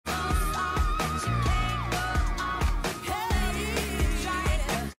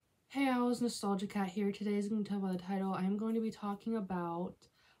girls, Nostalgia Cat here. Today, as you can tell by the title, I am going to be talking about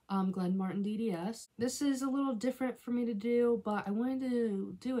Martin DDS. This is a little different for me to do, but I wanted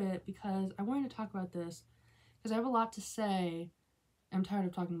to do it because I wanted to talk about this because I have a lot to say. I'm tired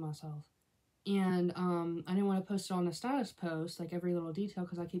of talking to myself. And I didn't want to post it on a status post, like every little detail,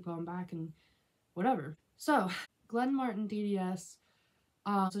 because I keep going back and whatever. So, Martin DDS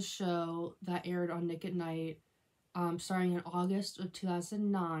is a show that aired on Nick at Night starting in August of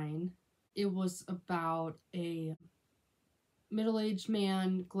 2009. It was about a middle-aged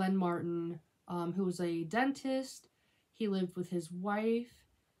man, Glenn Martin, who was a dentist. He lived with his wife,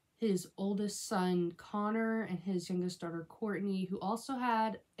 his oldest son, Connor, and his youngest daughter, Courtney, who also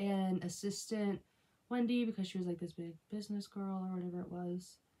had an assistant, Wendy, because she was like this big business girl or whatever it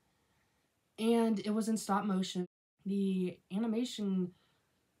was. And it was in stop motion. The animation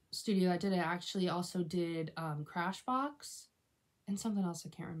studio that did it actually also did Crashbox and something else I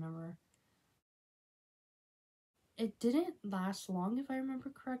can't remember. It didn't last long, if I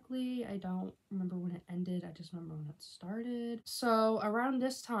remember correctly. I don't remember when it ended. I just remember when it started. So around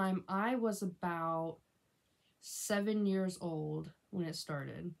this time, I was about 7 years old when it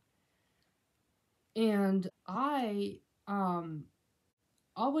started. And I saw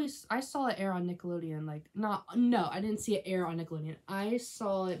it air on Nickelodeon. I didn't see it air on Nickelodeon. I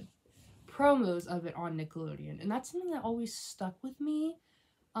saw it promos of it on Nickelodeon, and that's something that always stuck with me.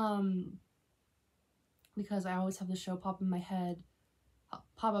 Because I always have the show pop up in my head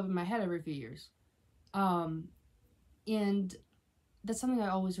every few years. And that's something I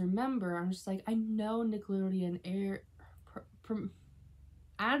always remember. I'm just like, I know Nickelodeon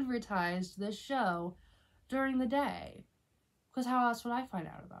advertised this show during the day, because how else would I find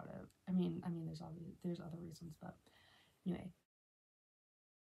out about it? I mean, there's other reasons, but anyway.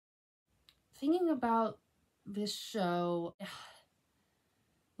 Thinking about this show,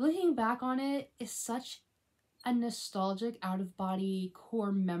 looking back on it is such a nostalgic, out-of-body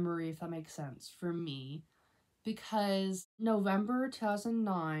core memory, if that makes sense, for me. Because November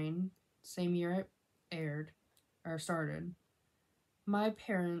 2009, same year it aired, or started, my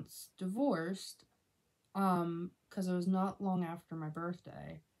parents divorced, because it was not long after my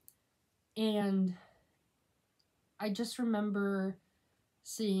birthday. And I just remember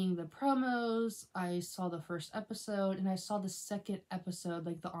seeing the promos. I saw the first episode, and I saw the second episode,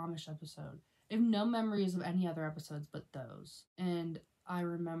 like the Amish episode. I have no memories of any other episodes but those. And I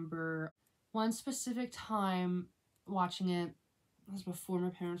remember one specific time watching it. It was before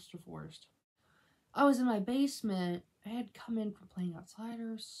my parents divorced. I was in my basement. I had come in from playing outside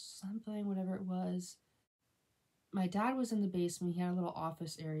or something, whatever it was. My dad was in the basement. He had a little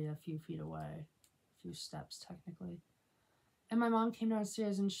office area a few feet away. A few steps, technically. And my mom came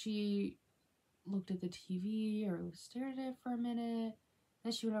downstairs and she looked at the TV or stared at it for a minute.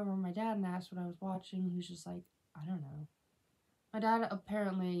 Then she went over to my dad and asked what I was watching. He was just like, I don't know. My dad,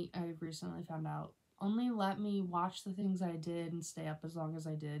 apparently, I recently found out, only let me watch the things I did and stay up as long as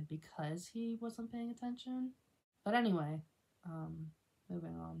I did because he wasn't paying attention. But anyway,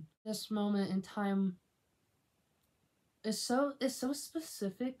 moving on. This moment in time is so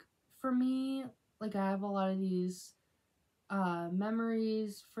specific for me. Like, I have a lot of these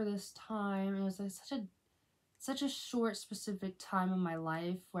memories for this time. It was like such a short, specific time in my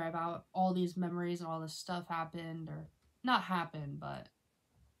life where about all these memories and all this stuff happened, or not happened, but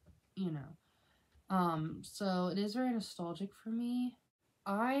you know. So it is very nostalgic for me.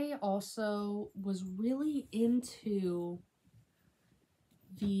 I also was really into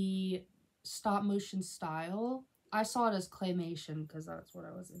the stop motion style. I saw it as claymation because that's what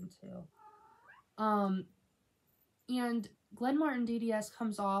I was into. And Glenn Martin DDS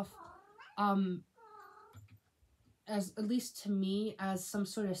comes off, as, at least to me, as some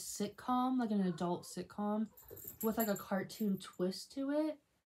sort of sitcom, like an adult sitcom, with like a cartoon twist to it.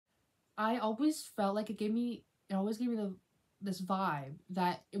 I always felt like it always gave me this vibe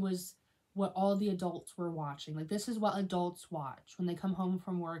that it was what all the adults were watching. Like, this is what adults watch when they come home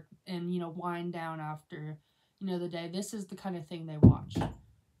from work and, wind down after, the day. This is the kind of thing they watch.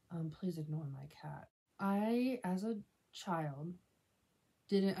 Please ignore my cat. I, as a child,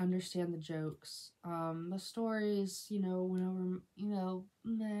 didn't understand the jokes. The stories, went over,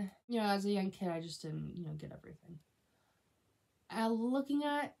 meh. As a young kid, I just didn't, get everything. Looking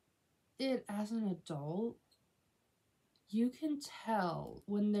at it as an adult, you can tell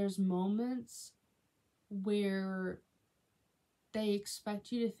when there's moments where they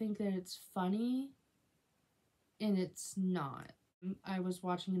expect you to think that it's funny and it's not. I was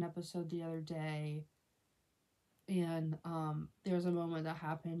watching an episode the other day, and there was a moment that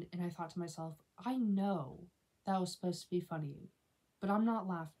happened, and I thought to myself, I know that was supposed to be funny, but I'm not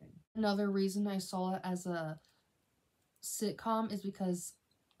laughing. Another reason I saw it as a sitcom is because,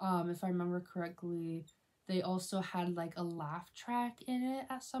 if I remember correctly, they also had like a laugh track in it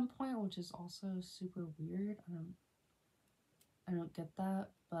at some point, which is also super weird. I don't get that,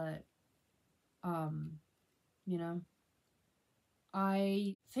 but you know,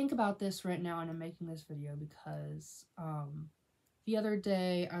 I think about this right now and I'm making this video because the other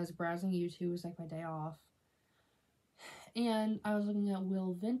day I was browsing YouTube. It was like my day off, and I was looking at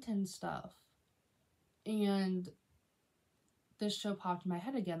Will Vinton stuff, and this show popped in my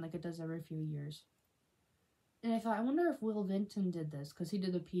head again, like it does every few years. And I thought, I wonder if Will Vinton did this, because he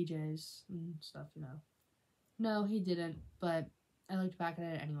did the PJs and stuff, you know. No, he didn't, but I looked back at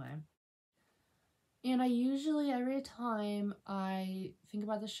it anyway. And I usually, every time I think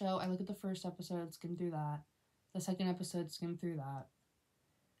about the show, I look at the first episode, skim through that. The second episode, skim through that.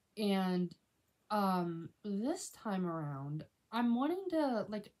 And, this time around, I'm wanting to,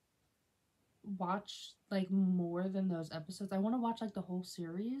 like, watch, like, more than those episodes. I want to watch, like, the whole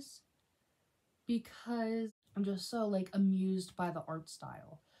series, because I'm just so, like, amused by the art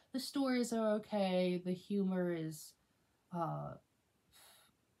style. The stories are okay, the humor is,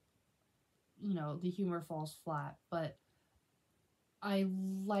 you know, the humor falls flat, but I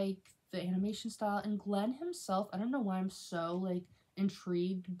like the animation style, and Glenn himself, I don't know why I'm so, like,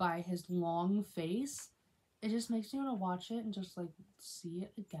 intrigued by his long face. It just makes me want to watch it and just, like, see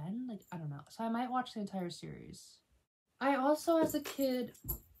it again. Like, I don't know. So I might watch the entire series. I also, as a kid,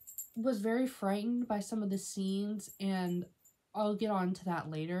 was very frightened by some of the scenes, and I'll get on to that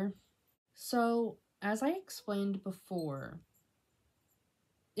later. So, as I explained before,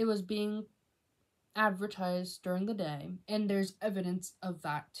 it was being advertised during the day, and there's evidence of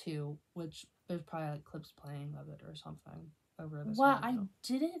that too, which there's probably like clips playing of it or something over this. What I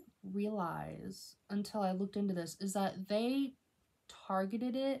didn't realize until I looked into this is that they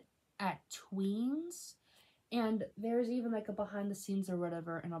targeted it at tweens, and there's even like a behind the scenes or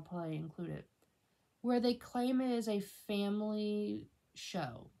whatever, and I'll probably include it, where they claim it is a family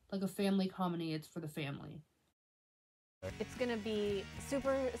show, like a family comedy. It's for the family. It's gonna be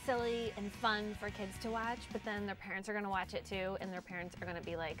super silly and fun for kids to watch, but then their parents are gonna watch it too, and their parents are gonna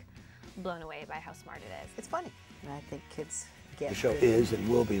be like blown away by how smart it is. It's funny, and I think kids get the show is and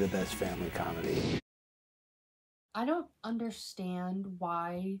will be the best family comedy. I don't understand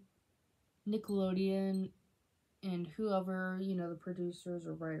why Nickelodeon and whoever, you know, the producers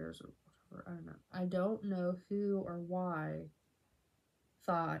or writers or whatever, I don't know. I don't know who or why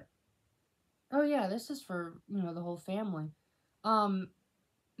thought, oh yeah, this is for, you know, the whole family.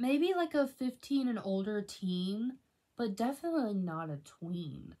 Maybe like a 15 and older teen, but definitely not a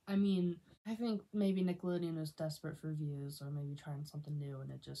tween. I mean, I think maybe Nickelodeon was desperate for views, or maybe trying something new,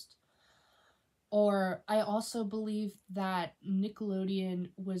 and it just... Or I also believe that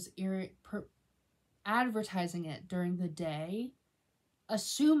Nickelodeon was advertising it during the day,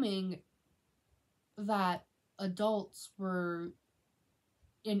 assuming that adults were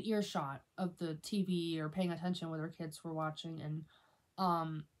in earshot of the TV or paying attention what their kids were watching, and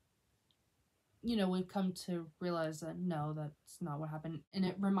you know, we've come to realize that no, that's not what happened. And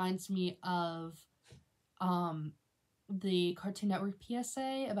it reminds me of the Cartoon Network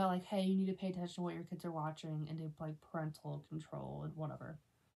PSA about like, hey, you need to pay attention to what your kids are watching and to like parental control and whatever.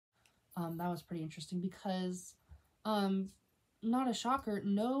 That was pretty interesting because not a shocker,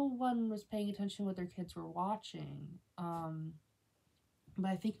 no one was paying attention to what their kids were watching. But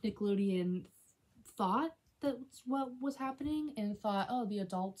I think Nickelodeon thought that's what was happening and thought, oh, the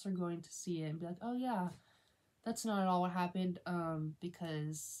adults are going to see it and be like, oh yeah, that's not at all what happened,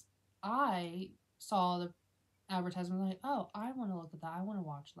 because I saw the advertisement like, oh, I want to look at that, I want to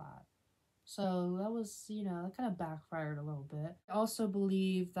watch that. So that was, you know, that kind of backfired a little bit. I also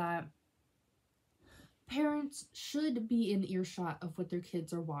believe that parents should be in earshot of what their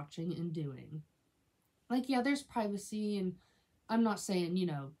kids are watching and doing. Like, yeah, there's privacy, and I'm not saying, you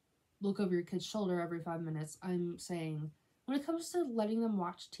know, look over your kid's shoulder every 5 minutes. I'm saying when it comes to letting them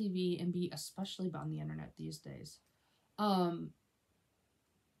watch TV and be especially on the internet these days,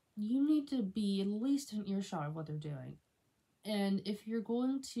 you need to be at least an earshot of what they're doing. And if you're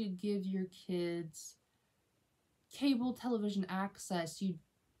going to give your kids cable television access, you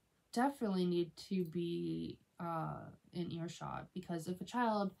definitely need to be in earshot, because if a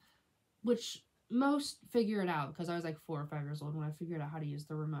child, which most figure it out, because I was like 4 or 5 years old when I figured out how to use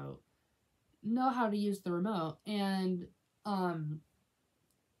the remote, know how to use the remote, and can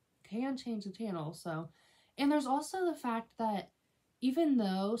change the channel. So, and there's also the fact that even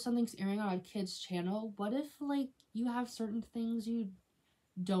though something's airing on a kid's channel, what if like you have certain things you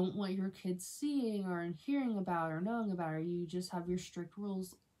don't want your kids seeing or hearing about or knowing about, or you just have your strict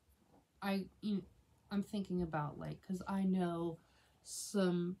rules. I'm thinking about, like, because I know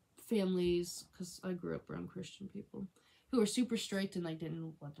some families, because I grew up around Christian people, who were super strict and, like,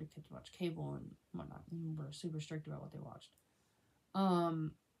 didn't let their kids watch cable and whatnot, and were super strict about what they watched.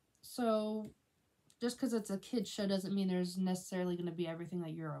 So just because it's a kid's show doesn't mean there's necessarily going to be everything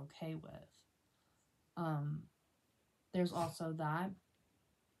that you're okay with. There's also that.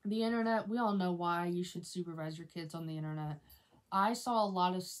 The internet, we all know why you should supervise your kids on the internet. I saw a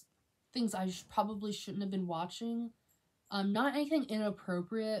lot of things I probably shouldn't have been watching. Not anything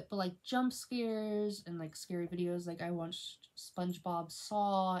inappropriate, but like jump scares and like scary videos. Like I watched SpongeBob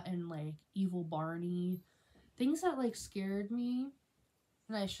Saw and like Evil Barney. Things that like scared me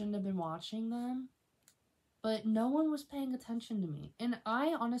and I shouldn't have been watching them. But no one was paying attention to me. And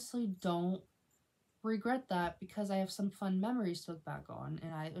I honestly don't regret that because I have some fun memories to look back on,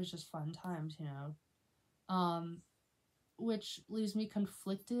 and it was just fun times, you know. Which leaves me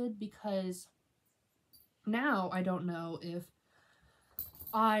conflicted because now I don't know if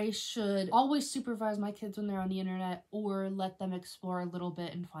I should always supervise my kids when they're on the internet or let them explore a little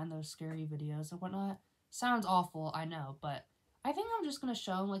bit and find those scary videos and whatnot. Sounds awful, I know, but I think I'm just gonna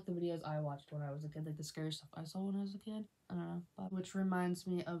show them like the videos I watched when I was a kid, like the scary stuff I saw when I was a kid. I don't know, but which reminds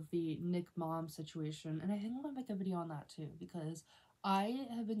me of the Nick mom situation, and I think I'm gonna make a video on that too because I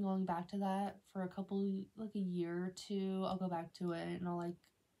have been going back to that for a year or two. I'll go back to it and I'll like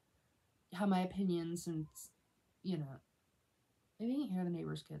have my opinions and, you know. Maybe you can hear the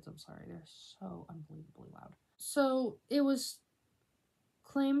neighbors' kids. I'm sorry, they're so unbelievably loud. So it was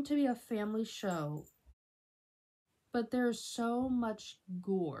claimed to be a family show, but there's so much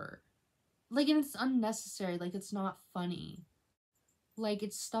gore. Like, and it's unnecessary. Like, it's not funny. Like,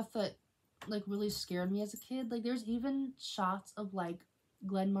 it's stuff that, like, really scared me as a kid. Like, there's even shots of, like,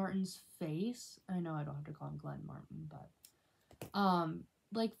 Glenn Martin's face. I know I don't have to call him Glenn Martin, but,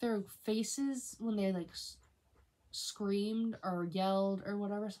 like, their faces when they, like, screamed or yelled or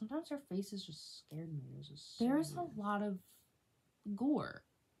whatever. Sometimes their faces just scared me. It was just so weird. A lot of gore.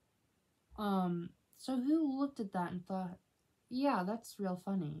 So who looked at that and thought, yeah, that's real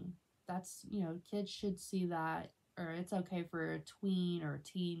funny. That's, you know, kids should see that, or it's okay for a tween or a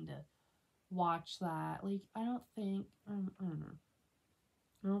teen to watch that. Like, I don't know.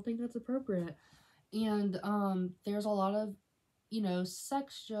 I don't think that's appropriate. And, there's a lot of, you know,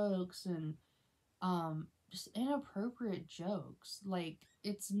 sex jokes and, just inappropriate jokes. Like,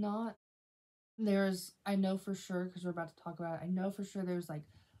 it's not, I know for sure, because we're about to talk about it, I know for sure there's, like,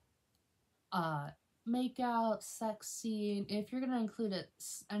 make out, sex scene. If you're gonna include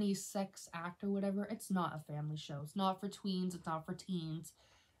any sex act or whatever, it's not a family show. It's not for tweens, it's not for teens.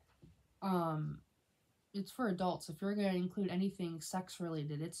 It's for adults. If you're gonna include anything sex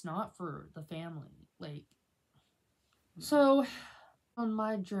related, it's not for the family. Like, so on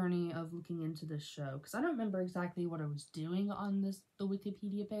my journey of looking into this show, because I don't remember exactly what I was doing on the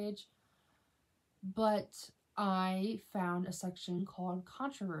Wikipedia page, but I found a section called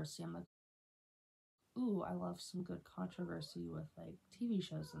controversy. I'm like, ooh, I love some good controversy with, like, TV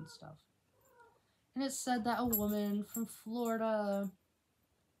shows and stuff. And it said that a woman from Florida,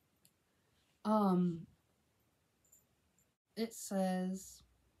 it says,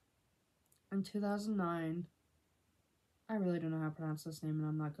 in 2009, I really don't know how to pronounce this name, and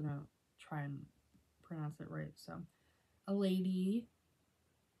I'm not gonna try and pronounce it right, so, a lady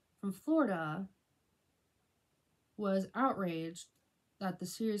from Florida was outraged that the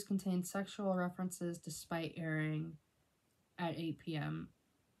series contained sexual references despite airing at 8 p.m.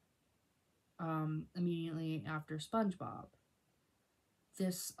 Immediately after SpongeBob.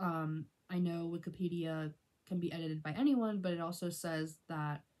 This, I know Wikipedia can be edited by anyone, but it also says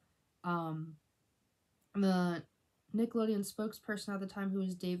that the Nickelodeon spokesperson at the time, who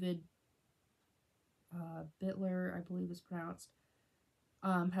was David Bitler, I believe is pronounced,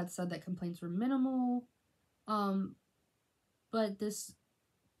 had said that complaints were minimal. But this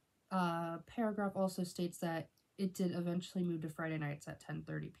paragraph also states that it did eventually move to Friday nights at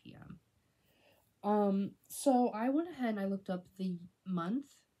 10:30 p.m. So I went ahead and I looked up the month,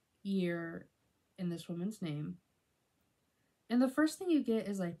 year, and this woman's name. And the first thing you get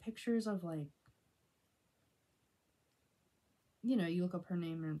is, like, pictures of, like, you know, you look up her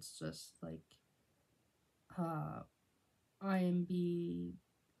name and it's just, like, IMB,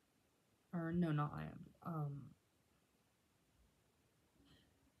 or no, not IMB,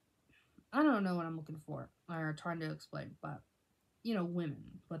 I don't know what I'm looking for, or trying to explain, but, you know,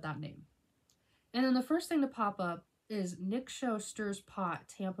 women with that name. And then the first thing to pop up is Nick Show Stirs Pot,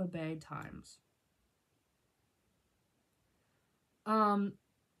 Tampa Bay Times.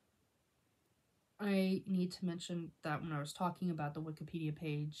 I need to mention that when I was talking about the Wikipedia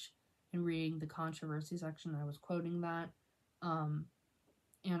page and reading the controversy section, I was quoting that.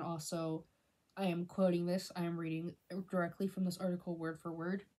 And also, I am quoting this. I am reading directly from this article word for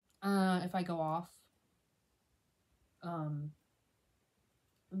word. If I go off,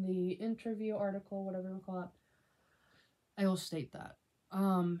 the interview article, whatever you call it, I will state that.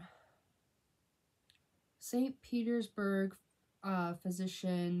 St. Petersburg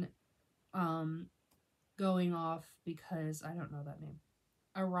physician going off because I don't know that name,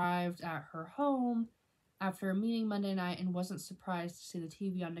 arrived at her home after a meeting Monday night and wasn't surprised to see the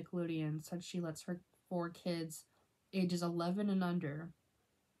TV on Nickelodeon, since she lets her 4 kids ages 11 and under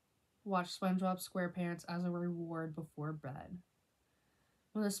watch SpongeBob SquarePants as a reward before bed.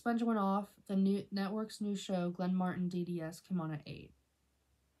 When the sponge went off, the new network's new show, Glenn Martin DDS, came on at 8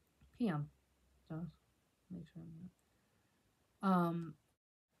 p.m. So make sure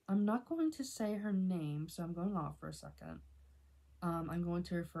I'm not going to say her name, so I'm going off for a second. I'm going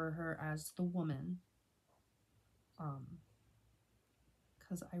to refer her as the woman.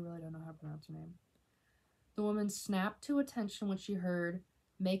 Because I really don't know how to pronounce her name. The woman snapped to attention when she heard,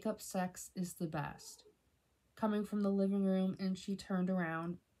 "Makeup sex is the best," coming from the living room, and she turned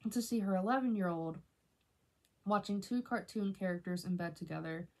around to see her 11-year-old watching 2 cartoon characters in bed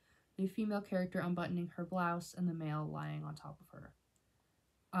together, the female character unbuttoning her blouse and the male lying on top of her.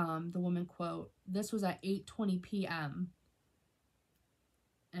 The woman, quote, "This was at 8:20 p.m.,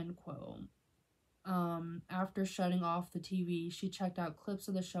 end quote. After shutting off the TV, she checked out clips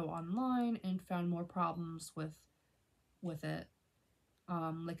of the show online and found more problems with it.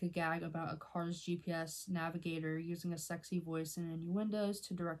 Like a gag about a car's GPS navigator using a sexy voice and innuendos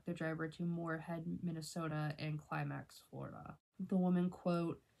to direct the driver to Moorhead, Minnesota, and Climax, Florida. The woman,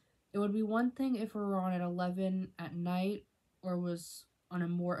 quote, "It would be one thing if we were on at 11 at night or was on a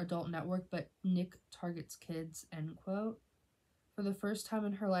more adult network, but Nick targets kids," end quote. For the first time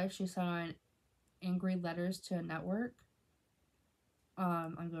in her life, she sent on angry letters to a network.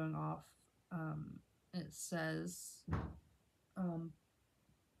 I'm going off. It says,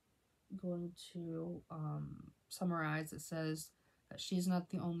 going to summarize, it says that she's not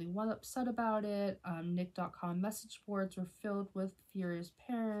the only one upset about it. Nick.com message boards were filled with furious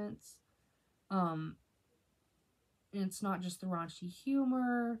parents. And it's not just the raunchy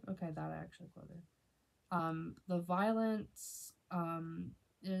humor. Okay, that I actually quoted. The violence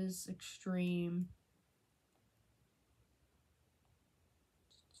is extreme.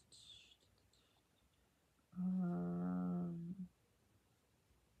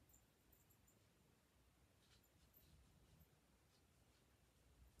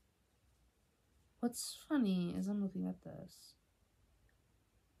 What's funny is I'm looking at this,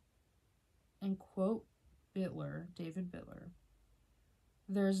 and quote Bitler, David Bitler,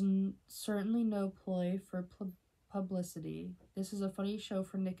 "There's certainly no ploy for publicity. This is a funny show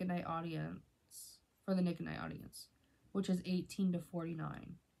for Nick and Night audience, for the Nick and Night audience, which is 18 to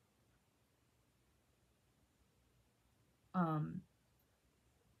 49.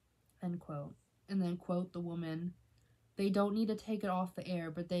 End quote. And then quote the woman, "They don't need to take it off the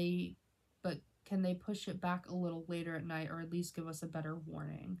air, but can they push it back a little later at night, or at least give us a better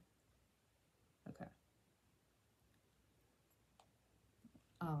warning?" Okay.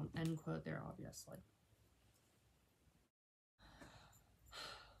 End quote there, obviously.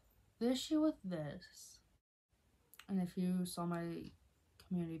 The issue with this, and if you saw my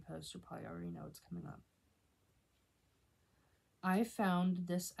community post, you probably already know it's coming up. I found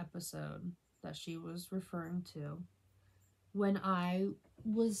this episode that she was referring to when I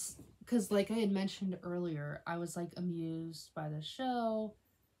was, because like I had mentioned earlier, I was like amused by the show,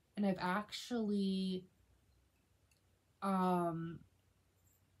 and I've actually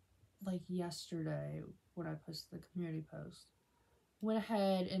like yesterday when I posted the community post, went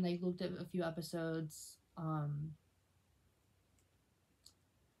ahead and like looked at a few episodes, and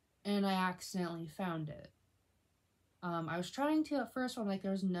I accidentally found it. I was trying to at first, I'm like,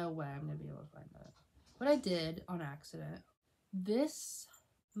 there's no way I'm gonna be able to find it, but I did on accident. This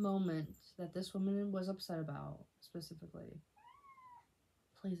moment that this woman was upset about specifically,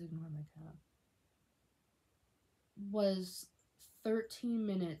 please ignore my cat, was 13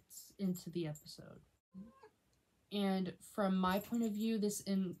 minutes into the episode. And from my point of view,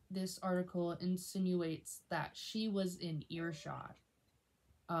 this article insinuates that she was in earshot.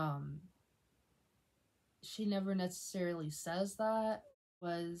 She never necessarily says that,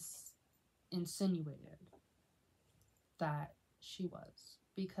 was insinuated that she was,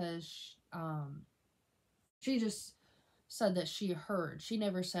 because she just said that she heard. She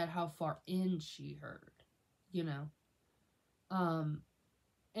never said how far in she heard, you know.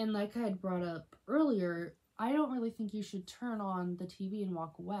 And like I had brought up earlier, I don't really think you should turn on the TV and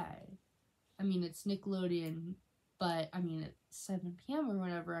walk away. I mean, it's Nickelodeon, but I mean, at 7 p.m. or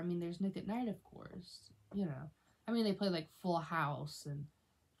whatever, I mean, there's Nick at Night, of course, you know. I mean, they play like Full House and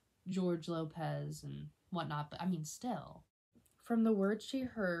George Lopez and whatnot, but I mean, still. From the words she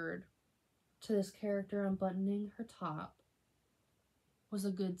heard to this character unbuttoning her top was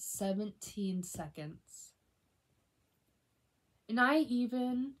a good 17 seconds. And I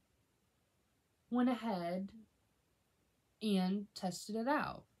even went ahead and tested it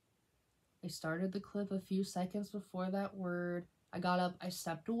out. I started the clip a few seconds before that word. I got up, I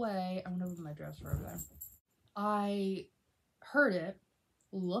stepped away. I'm gonna move my dresser over there. I heard it,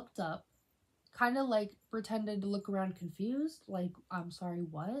 looked up, kind of like pretended to look around confused, like, I'm sorry,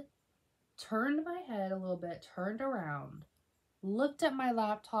 what? Turned my head a little bit, turned around, looked at my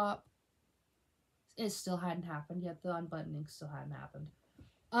laptop. It still hadn't happened yet. The unbuttoning still hadn't happened.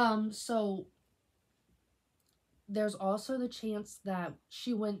 So there's also the chance that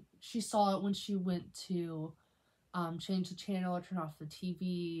she saw it when she went to change the channel or turn off the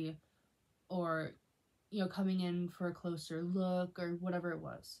TV, or, you know, coming in for a closer look or whatever it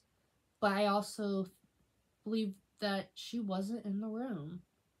was. But I also believe that she wasn't in the room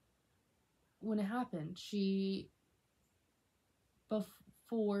when it happened.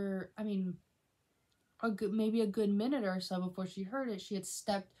 Maybe a good minute or so before she heard it, she had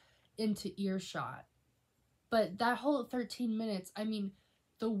stepped into earshot. But that whole 13 minutes, I mean,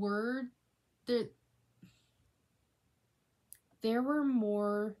 there were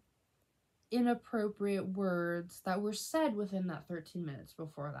more inappropriate words that were said within that 13 minutes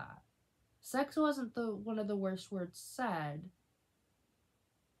before that. Sex wasn't one of the worst words said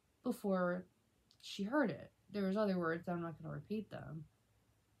before she heard it. There was other words, I'm not going to repeat them.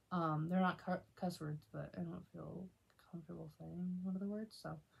 They're not cuss words, but I don't feel comfortable saying one of the words,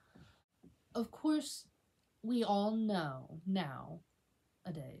 so. Of course, we all know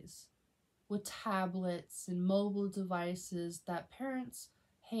nowadays, with tablets and mobile devices, that parents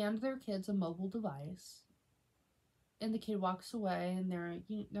hand their kids a mobile device, and the kid walks away and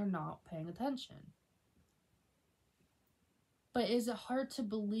they're not paying attention. But is it hard to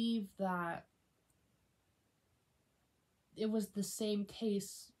believe that it was the same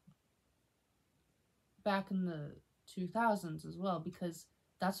case back in the 2000s as well? Because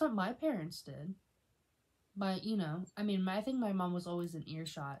that's what my parents did. I think my mom was always in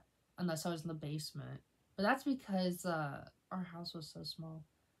earshot unless I was in the basement. But that's because our house was so small.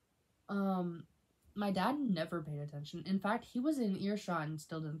 My dad never paid attention. In fact, he was in earshot and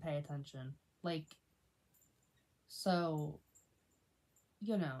still didn't pay attention. So,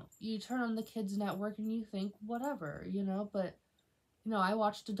 you turn on the kids' network and you think, whatever, but, I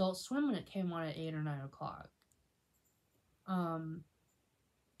watched Adult Swim when it came on at 8 or 9 o'clock.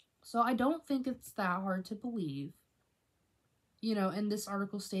 So I don't think it's that hard to believe. And this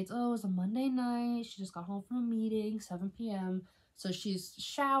article states, oh, it was a Monday night, she just got home from a meeting, 7 p.m., so she's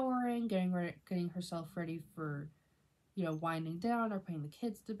showering, getting herself ready for, winding down or putting the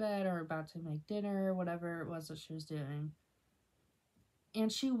kids to bed or about to make dinner, whatever it was that she was doing.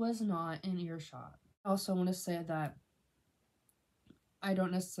 And she was not in earshot. I also want to say that I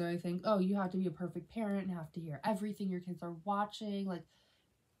don't necessarily think, oh, you have to be a perfect parent and have to hear everything your kids are watching,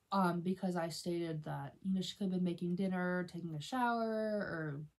 because I stated that, she could have been making dinner, taking a shower,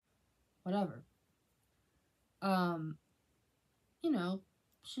 or whatever.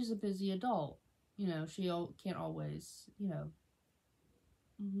 She's a busy adult. She can't always, be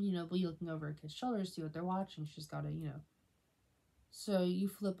looking over her kid's shoulder to see what they're watching. She's got to, So you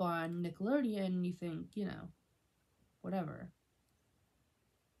flip on Nickelodeon and you think, whatever.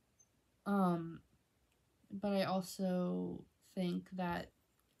 But I also think that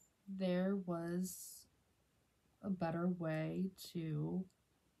there was a better way to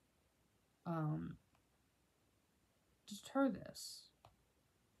deter this.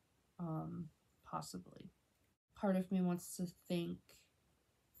 Possibly. Part of me wants to think,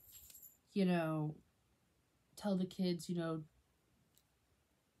 tell the kids,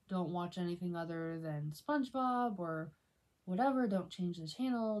 don't watch anything other than SpongeBob or whatever, don't change the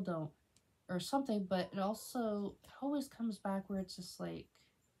channel, or something, but it always comes back where it's just like,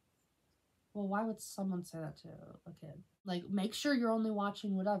 well, why would someone say that to a kid? Make sure you're only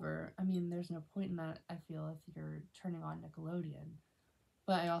watching whatever. I mean, there's no point in that, I feel, if you're turning on Nickelodeon.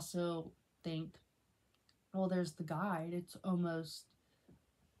 But I also think, well, there's the guide. It's almost,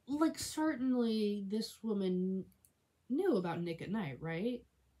 certainly this woman knew about Nick at Night, right?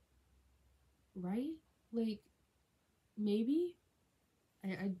 Right? Maybe?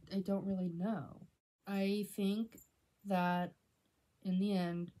 I don't really know. I think that in the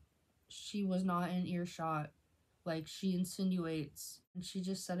end, she was not in earshot like she insinuates, and she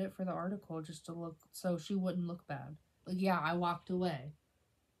just said it for the article just to look, so she wouldn't look bad. Like, yeah, I walked away.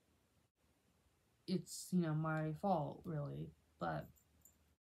 It's, my fault, really. But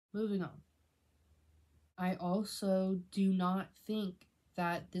moving on. I also do not think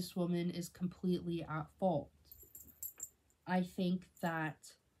that this woman is completely at fault. I think that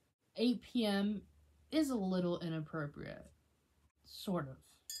 8 p.m. is a little inappropriate. Sort of.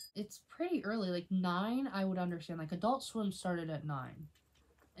 It's pretty early, like 9, I would understand. Like, Adult Swim started at 9.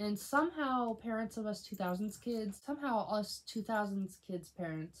 And somehow, parents of us 2000s kids, somehow us 2000s kids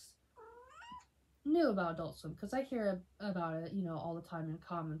parents knew about Adult Swim. Because I hear about it, all the time in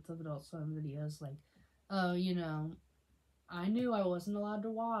comments of Adult Swim videos. Like, oh, I knew I wasn't allowed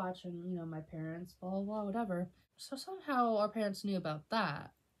to watch. And, my parents, blah, blah, blah, whatever. So somehow our parents knew about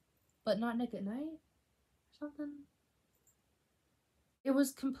that. But not Nick at Night? Or something? It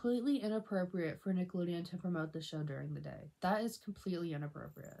was completely inappropriate for Nickelodeon to promote the show during the day. That is completely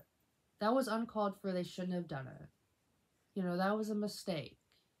inappropriate. That was uncalled for. They shouldn't have done it. That was a mistake.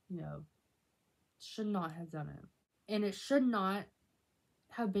 Should not have done it. And it should not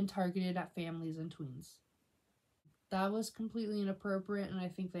have been targeted at families and tweens. That was completely inappropriate, and I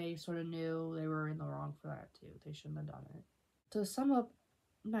think they sort of knew they were in the wrong for that too. They shouldn't have done it. To sum up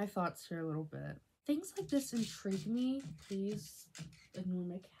my thoughts here a little bit, things like this intrigue me. Please ignore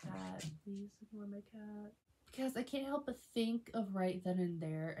my cat. Please ignore my cat. Because I can't help but think of right then and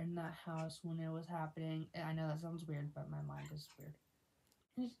there in that house when it was happening. And I know that sounds weird, but my mind is weird.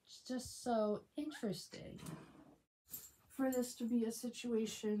 And it's just so interesting for this to be a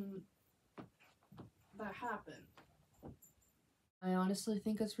situation that happened. I honestly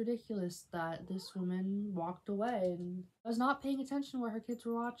think it's ridiculous that this woman walked away and was not paying attention to what her kids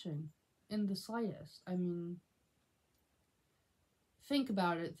were watching. In the slightest. I mean, think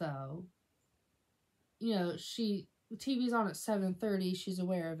about it though. The TV's on at 7:30, she's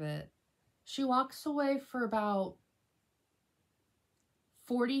aware of it. She walks away for about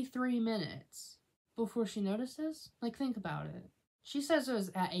 43 minutes before she notices. Like, think about it. She says it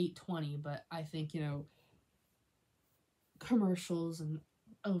was at 8:20, but I think, commercials and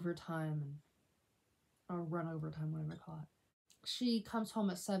overtime or run overtime, whatever you call it. She comes home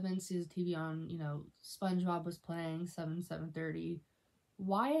at 7, sees the TV on, SpongeBob was playing, 7:30.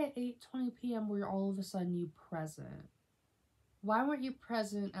 Why at 8:20 p.m. were all of a sudden you present? Why weren't you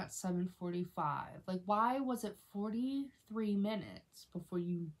present at 7:45? Like, why was it 43 minutes before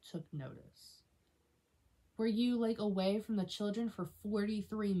you took notice? Were you, like, away from the children for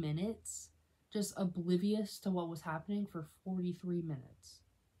 43 minutes? Just oblivious to what was happening for 43 minutes?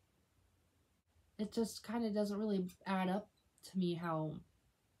 It just kind of doesn't really add up to me how,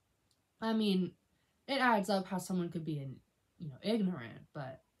 I mean, it adds up how someone could be, ignorant,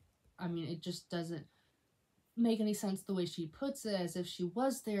 but, I mean, it just doesn't make any sense the way she puts it, as if she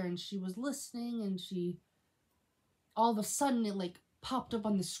was there and she was listening and she, all of a sudden, it, like, popped up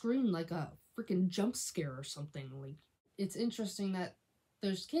on the screen like a freaking jump scare or something. Like, it's interesting that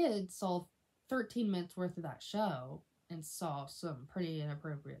those kids saw 13 minutes worth of that show and saw some pretty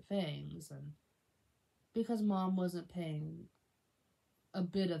inappropriate things, and because mom wasn't paying a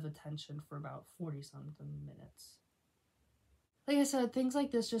bit of attention for about 40-something minutes. Like I said, things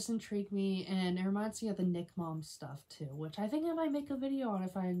like this just intrigue me, and it reminds me of the Nick Mom stuff too, which I think I might make a video on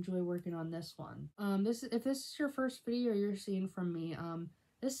if I enjoy working on this one. If this is your first video you're seeing from me,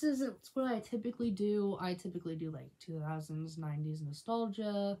 this isn't what I typically do. I typically do like 2000s, 90s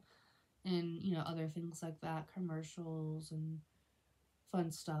nostalgia, and, other things like that, commercials and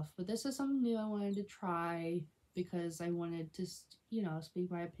fun stuff. But this is something new I wanted to try because I wanted to,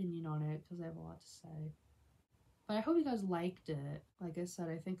 speak my opinion on it because I have a lot to say. But I hope you guys liked it. Like I said,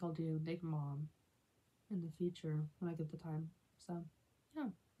 I think I'll do Nick Mom in the future when I get the time. So, yeah.